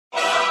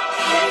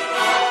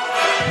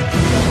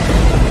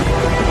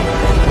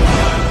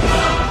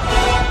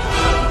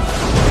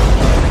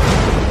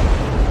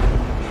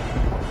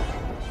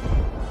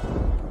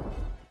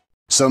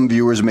Some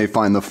viewers may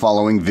find the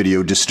following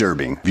video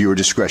disturbing. Viewer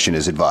discretion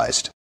is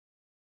advised.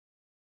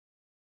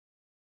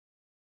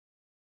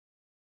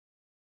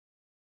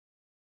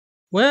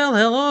 Well,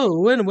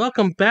 hello and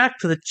welcome back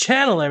to the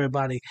channel,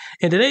 everybody.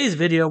 In today's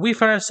video, we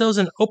find ourselves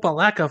in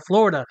Opelika,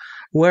 Florida,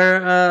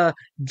 where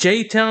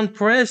J-Town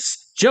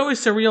Press, Joey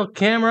Surreal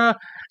Camera,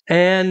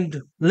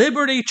 and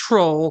Liberty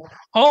Troll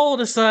all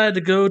decided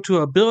to go to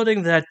a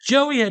building that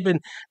Joey had been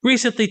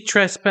recently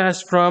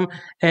trespassed from,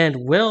 and,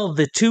 well,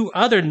 the two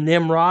other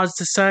Nimrods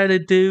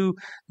decided to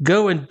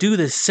go and do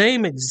the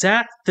same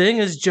exact thing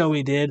as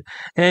Joey did,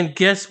 and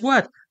guess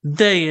what?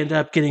 They end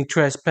up getting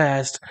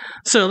trespassed.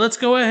 So let's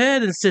go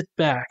ahead and sit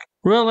back,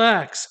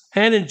 relax,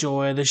 and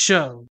enjoy the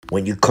show.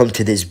 When you come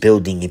to this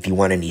building, if you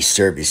want any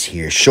service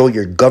here, show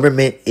your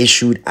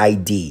government-issued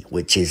ID,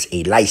 which is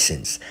a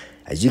license.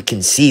 As you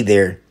can see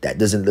there, that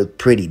doesn't look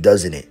pretty,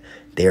 doesn't it?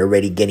 They're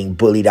already getting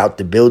bullied out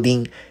the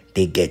building.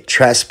 They get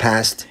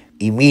trespassed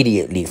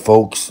immediately,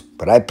 folks.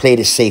 But I played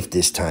it safe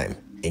this time.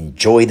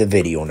 Enjoy the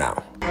video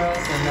now.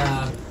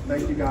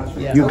 Thank you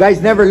guys. You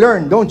guys never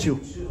learn, don't you?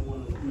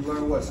 You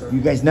learn what, sir?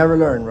 You guys never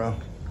learn, bro.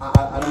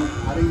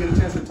 I didn't get a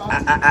chance to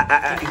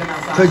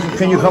talk to you.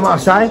 Can you come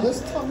outside?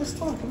 Let's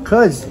talk.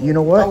 Cause you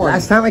know what?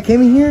 Last time I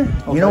came in here,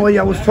 you know what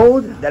I was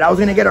told? That I was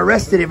gonna get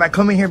arrested if I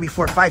come in here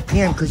before 5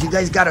 p.m. Because you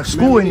guys got a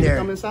school in there.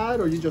 Come inside,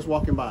 or you just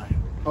walking by?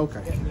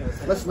 Okay.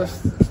 Let's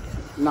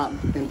not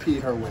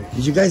impede her way.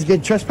 Did you guys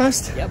get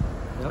trespassed? Yep.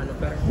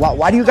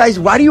 Why do you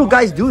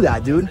guys do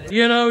that, dude?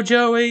 You know,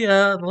 Joey,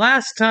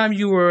 last time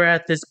you were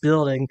at this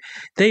building,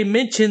 they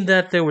mentioned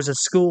that there was a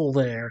school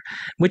there,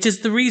 which is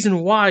the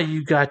reason why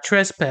you got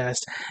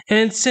trespassed.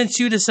 And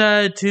since you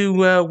decided to,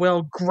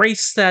 well,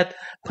 grace that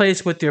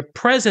place with your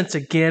presence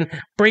again,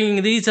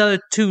 bringing these other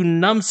two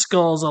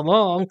numbskulls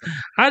along,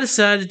 I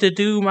decided to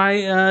do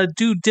my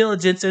due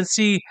diligence and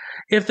see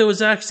if there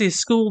was actually a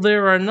school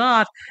there or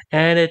not.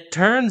 And it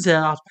turns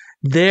out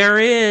there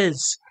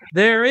is.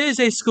 There is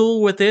a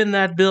school within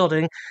that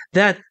building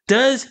that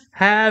does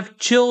have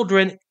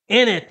children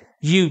in it,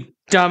 you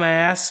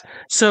dumbass.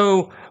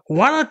 So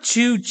why don't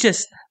you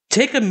just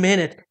take a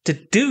minute to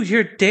do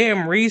your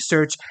damn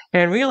research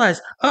and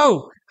realize,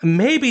 oh,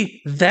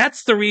 maybe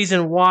that's the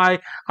reason why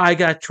I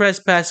got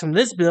trespassed from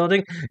this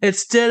building,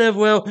 instead of,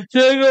 well,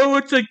 saying, oh,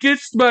 it's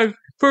against my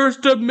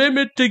First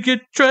Amendment to get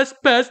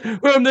trespassed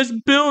from this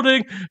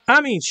building.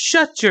 I mean,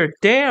 shut your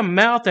damn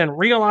mouth and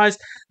realize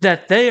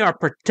that they are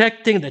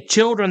protecting the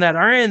children that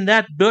are in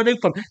that building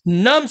from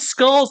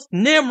numbskulls,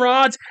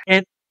 Nimrods,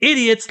 and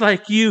idiots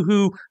like you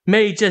who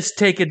may just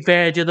take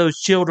advantage of those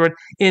children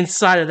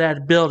inside of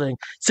that building.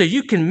 So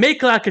you can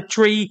make like a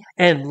tree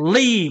and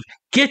leave.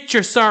 Get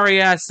your sorry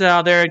ass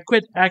out there and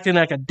quit acting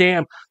like a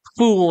damn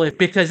fool,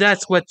 because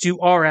that's what you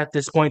are at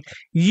this point.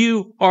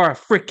 You are a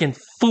freaking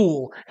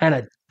fool and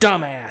a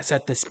dumbass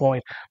at this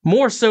point,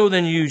 more so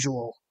than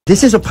usual.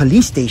 This is a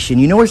police station.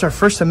 You know it's our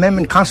First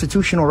Amendment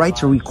constitutional right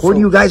to record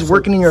you guys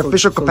working in your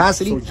official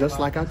capacity? So just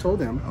like I told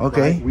them,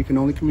 okay, right, we can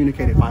only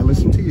communicate if I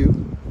listen to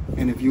you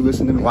and if you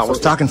listen to me. Well, I was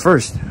talking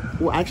first.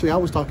 Well, actually, I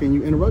was talking,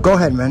 you interrupted. Go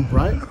ahead, man.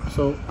 Right?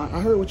 So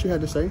I heard what you had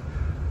to say.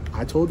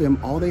 I told them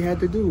all they had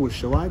to do was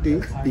show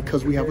ID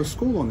because we have a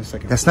school on the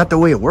second floor. That's not the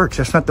way it works.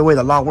 That's not the way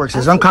the law works.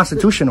 It's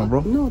unconstitutional,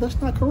 bro. No, that's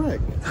not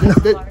correct.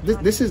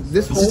 This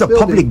is a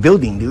public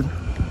building, dude.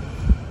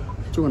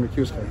 200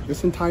 QSK.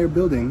 This entire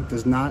building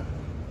is not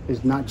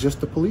just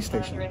the police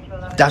station.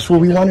 That's where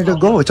we wanted to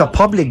go. It's a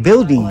public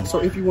building. So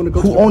if you want to go,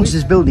 who owns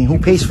this building? Who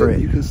pays for it?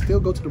 You can still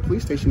go to the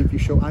police station if you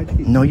show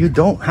ID. No, you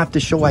don't have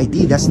to show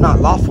ID. That's not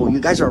lawful. You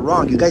guys are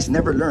wrong. You guys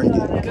never learned,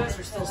 dude. You guys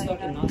are still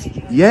stuck in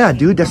Nazi. Yeah,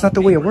 dude. That's not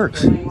the way it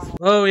works.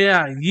 Oh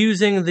yeah,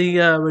 using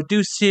the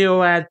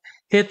reductio ad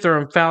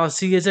hitherm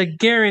fallacy is a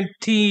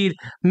guaranteed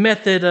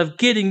method of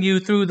getting you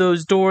through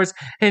those doors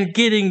and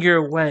getting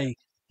your way.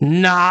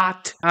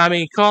 Not. I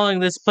mean, calling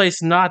this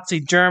place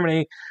Nazi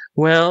Germany,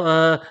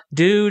 well,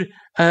 dude,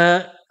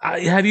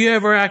 have you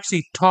ever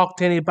actually talked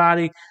to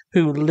anybody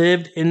who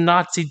lived in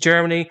Nazi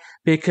Germany?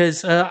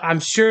 Because I'm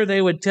sure they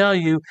would tell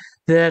you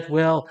that,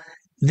 well,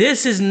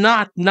 this is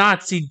not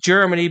Nazi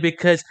Germany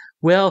because,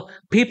 well,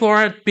 people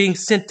aren't being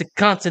sent to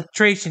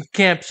concentration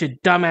camps, you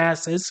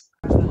dumbasses.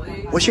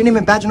 What's your name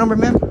and badge number,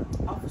 ma'am?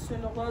 Officer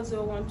Nova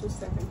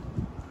 0127.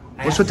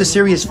 What's with the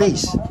serious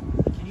face?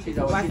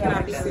 Why can't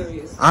I be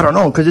serious? I don't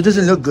know, because it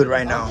doesn't look good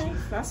right now.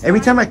 Every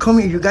time I come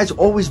here, you guys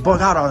always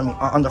bug out on me,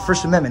 on the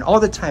First Amendment. All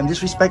the time,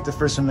 disrespect the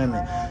First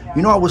Amendment.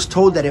 You know, I was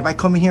told that if I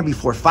come in here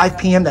before 5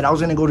 p.m. that I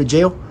was going to go to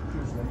jail.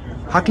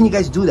 How can you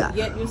guys do that?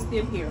 Yet you're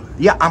still here.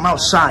 Yeah, I'm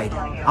outside.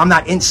 I'm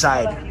not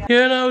inside.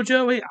 You know,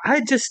 Joey,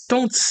 I just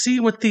don't see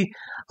what the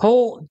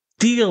whole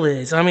deal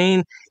is. I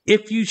mean,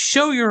 if you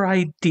show your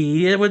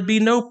ID, it would be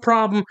no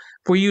problem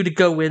for you to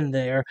go in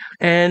there.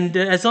 And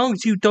as long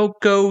as you don't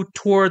go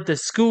toward the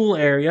school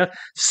area,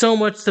 so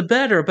much the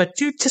better. But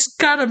you just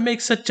gotta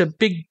make such a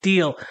big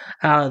deal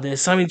out of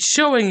this. I mean,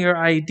 showing your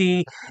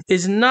ID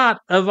is not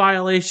a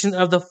violation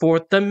of the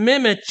Fourth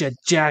Amendment, you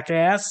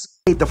jackass.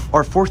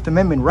 Our Fourth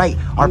Amendment right,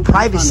 our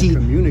privacy.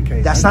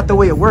 That's not the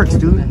way it works,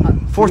 dude.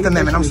 Fourth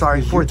Amendment, I'm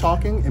sorry. You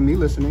talking and me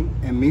listening,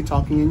 and me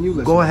talking and you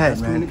listening. Go ahead,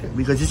 man,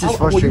 because this is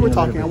frustrating. Well, you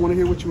were talking, I want to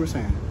hear what you were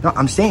saying. No,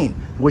 I'm saying,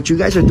 what you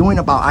guys are doing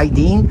about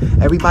IDing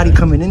everybody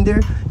coming in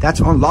there,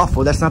 that's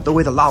unlawful. That's not the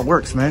way the law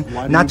works, man.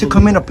 Not to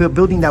come in a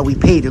building that we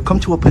pay, to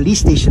come to a police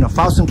station, to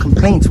file some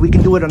complaints. We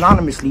can do it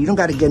anonymously. You don't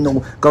got to get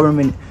no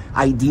government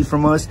ID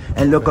from us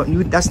and look up.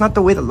 That's not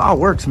the way the law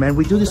works, man.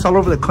 We do this all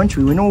over the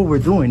country. We know what we're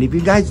doing. If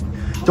you guys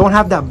don't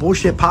have that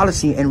bullshit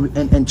policy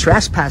and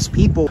trespass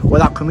people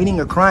without committing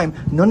a crime,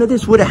 none of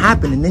this would have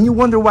happened. And then you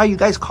wonder why you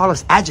guys call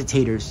us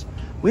agitators.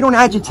 We don't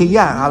agitate.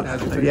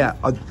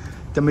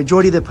 The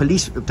majority of the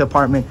police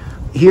department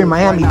here in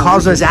Miami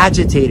calls us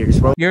agitators,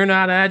 bro. You're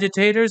not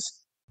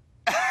agitators?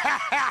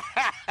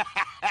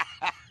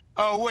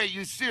 Oh, wait,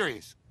 you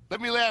serious?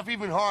 Let me laugh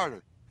even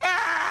harder.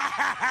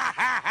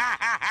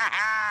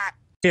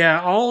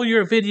 Yeah, all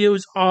your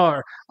videos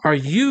are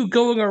you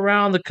going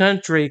around the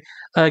country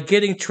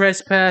getting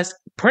trespassed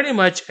pretty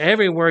much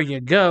everywhere you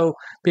go,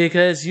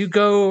 because you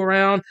go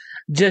around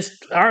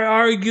just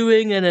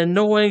arguing and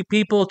annoying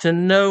people to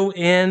no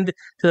end,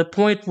 to the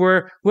point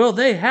where, well,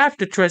 they have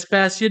to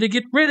trespass you to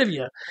get rid of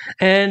you.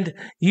 And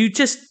you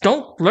just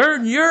don't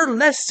learn your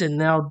lesson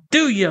now,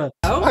 do you?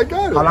 Oh, I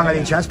got it. How long are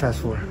they trespassed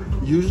for?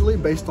 Usually,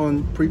 based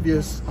on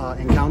previous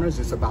encounters,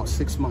 it's about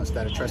 6 months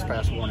that a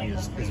trespass warning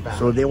is valid.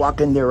 So if they walk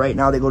in there right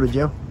now, they go to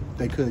jail?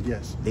 They could,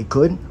 yes. They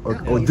could?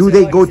 Or do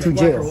they go to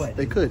jail?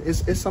 They could.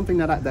 It's something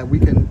that we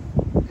can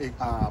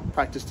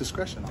practice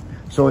discretion on.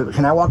 So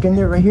can I walk in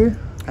there right here?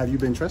 Have you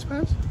been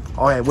trespassed?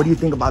 All right, what do you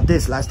think about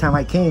this? Last time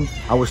I came,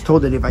 I was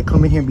told that if I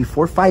come in here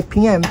before 5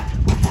 p.m.,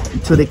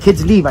 till the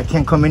kids leave, I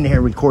can't come in here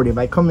and record. If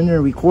I come in here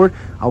and record,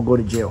 I'll go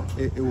to jail.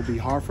 It will be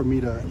hard for me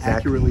to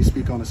accurately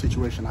speak on a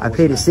situation. I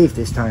played it safe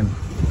this time.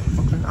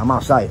 Okay. I'm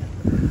outside.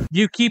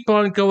 You keep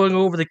on going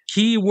over the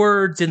key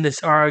words in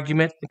this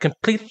argument and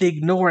completely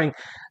ignoring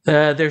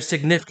their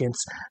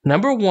significance.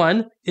 Number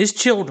one is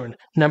children.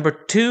 Number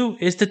two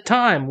is the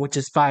time, which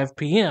is 5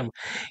 p.m.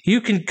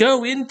 You can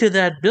go into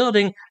that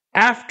building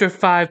after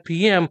 5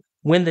 p.m.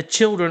 when the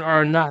children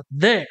are not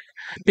there.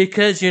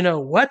 Because you know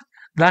what?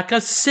 Like I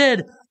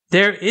said,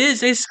 there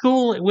is a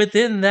school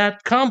within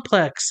that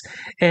complex.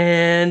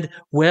 And,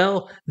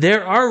 well,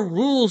 there are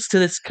rules to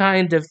this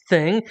kind of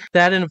thing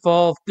that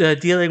involve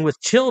dealing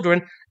with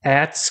children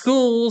at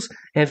schools.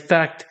 In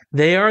fact,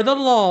 they are the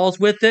laws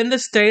within the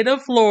state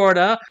of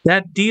Florida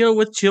that deal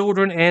with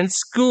children and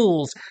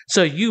schools.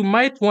 So you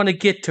might want to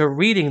get to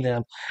reading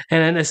them.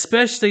 And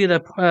especially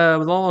the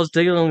laws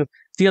dealing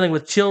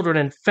with children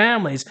and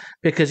families,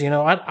 because, you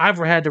know, I've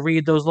had to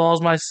read those laws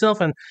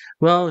myself. And,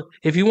 well,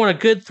 if you want a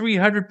good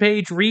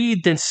 300-page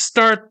read, then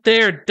start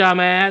there,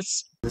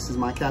 dumbass. This is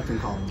my captain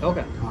calling.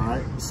 Okay. All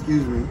right.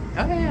 Excuse me.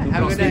 Okay, yeah.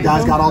 Have a good day. You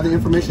guys got all the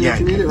information that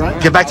you needed,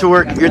 right? Get back to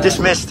work. You're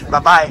dismissed.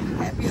 Bye-bye.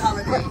 Happy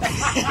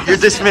holidays. You're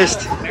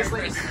dismissed. Merry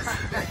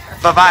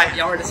Christmas. Bye-bye.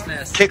 Y'all are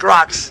dismissed. Kick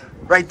rocks.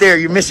 Right there.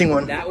 You're missing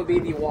one. That would be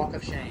the walk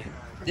of shame.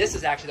 This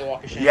is actually the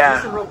walk of shame. Yeah.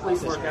 This is real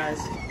police work, guys.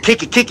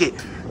 Kick it. Kick it.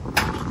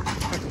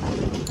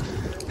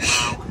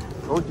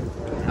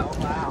 Oh,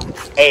 wow.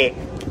 Hey.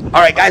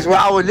 All right, guys. We're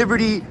our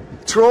Liberty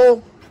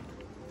Troll,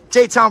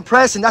 J-Town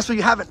Press, and that's what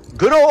you have it.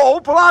 Good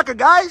old Palaka,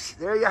 guys.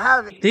 There you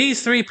have it.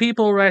 These three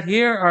people right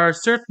here are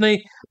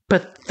certainly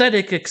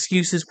pathetic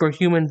excuses for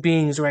human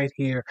beings right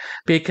here,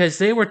 because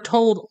they were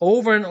told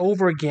over and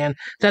over again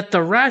that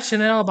the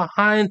rationale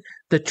behind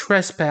the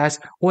trespass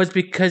was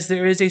because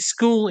there is a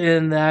school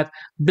in that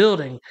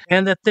building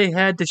and that they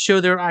had to show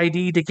their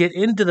ID to get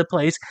into the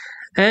place,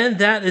 and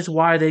that is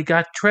why they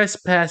got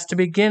trespassed to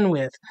begin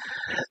with.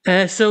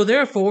 So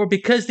therefore,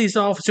 because these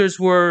officers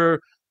were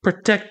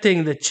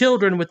protecting the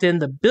children within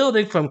the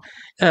building from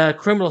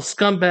criminal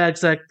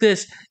scumbags like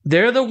this,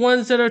 they're the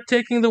ones that are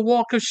taking the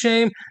walk of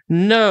shame?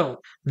 No,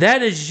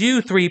 that is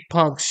you three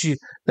punks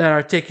that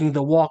are taking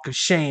the walk of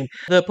shame.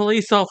 The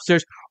police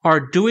officers are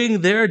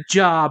doing their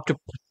job to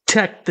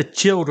protect the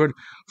children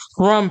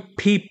from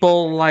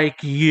people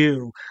like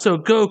you. So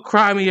go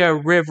cry me a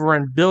river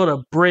and build a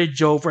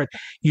bridge over it,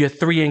 you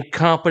three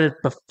incompetent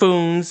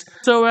buffoons.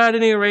 So at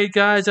any rate,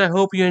 guys, I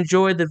hope you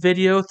enjoyed the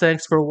video.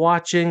 Thanks for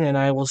watching, and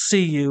I will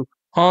see you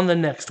on the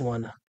next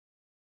one.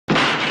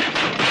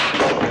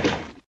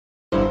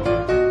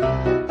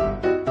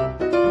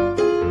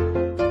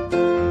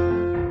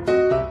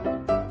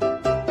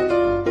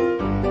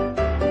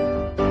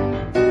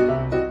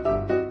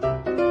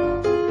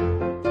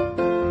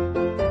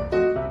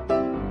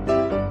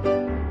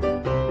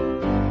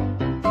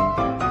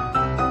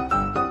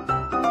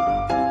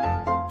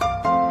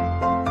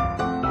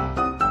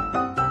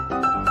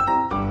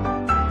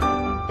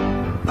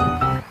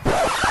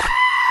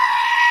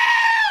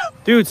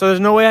 Dude, so there's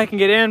no way I can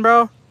get in,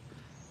 bro?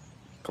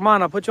 Come Come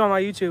on, I'll put you on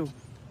my YouTube.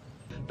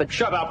 But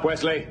shut up,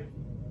 Wesley.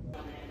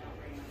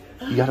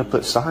 You gotta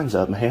put signs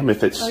up, ma'am,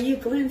 if it's... Are you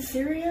Glenn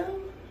Serio?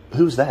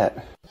 Who's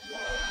that?